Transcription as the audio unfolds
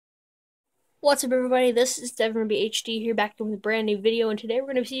What's up, everybody? This is Devin BHD here, back with a brand new video, and today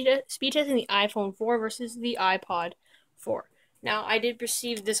we're going to be speed testing the iPhone 4 versus the iPod 4. Now, I did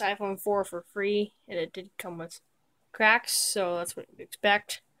receive this iPhone 4 for free, and it did come with cracks, so that's what you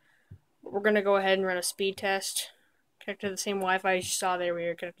expect. But we're going to go ahead and run a speed test. Connect to the same Wi-Fi as you saw there. We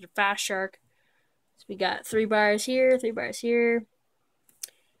are connected to Fast Shark. So we got 3 bars here, 3 bars here,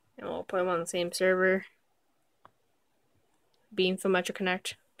 and we'll put them on the same server. Beam Phometric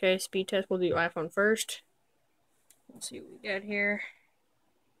Connect. Okay, speed test, we'll do iPhone first. Let's see what we get here.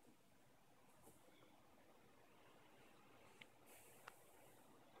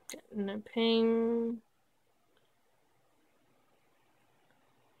 Getting a ping.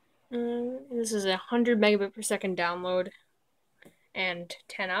 This is 100 megabit per second download and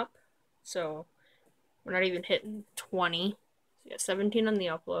 10 up. So we're not even hitting 20. So we got 17 on the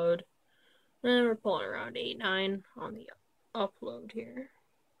upload. And we're pulling around 8, 9 on the upload here.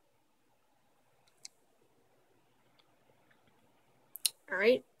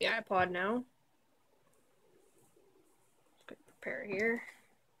 Alright, the iPod now. Just gonna prepare here.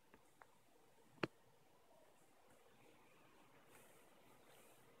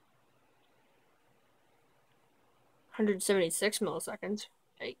 $176 milliseconds.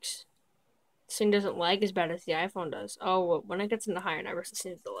 Yikes. This thing doesn't lag as bad as the iPhone does. Oh, well, when it gets into higher numbers, it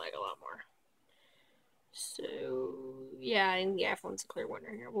seems to lag a lot more. So, yeah, I think the iPhone's a clear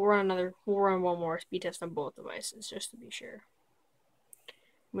winner here. We'll run one more speed test on both devices, just to be sure.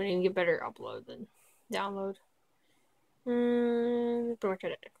 I'm going to get better upload than download. Pretty much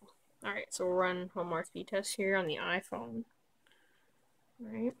identical. Alright, so we'll run one more speed test here on the iPhone.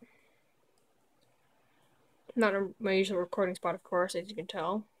 Alright. Not my usual recording spot, of course, as you can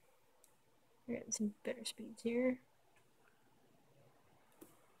tell. We're getting some better speeds here.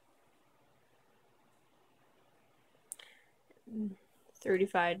 And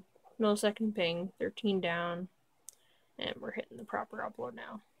 35 millisecond ping, 13 down, and we're hitting the proper upload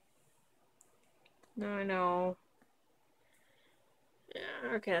now. No, I know.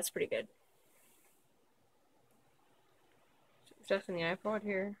 Yeah, okay, that's pretty good. So we're testing the iPod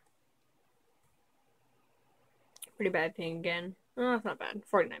here. Pretty bad ping again. Oh, it's not bad.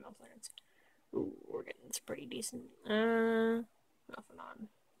 49 milliseconds. Ooh, we're getting it's pretty decent. Nothing on.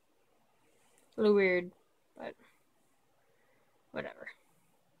 A little weird, but whatever.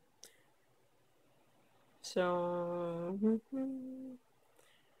 So,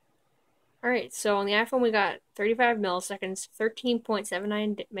 alright, so on the iPhone we got 35 milliseconds,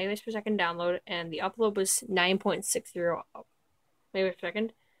 13.79 megabits per second download, and the upload was 9.60 megabits per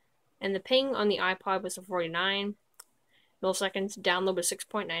second. And the ping on the iPod was 49 milliseconds, download was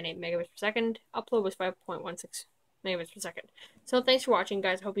 6.98 megabits per second, upload was 5.16 megabits per second. So thanks for watching,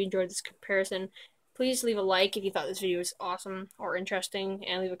 guys. I hope you enjoyed this comparison. Please leave a like if you thought this video was awesome or interesting,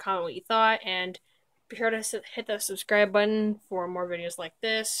 and leave a comment what you thought, and be sure to hit that subscribe button for more videos like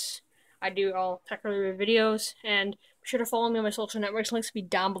this. I do all tech-related videos, and be sure to follow me on my social networks. Links will be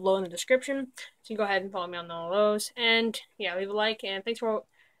down below in the description, so you can go ahead and follow me on all those. And yeah, leave a like, and thanks for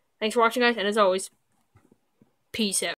watching, guys, and as always, peace out.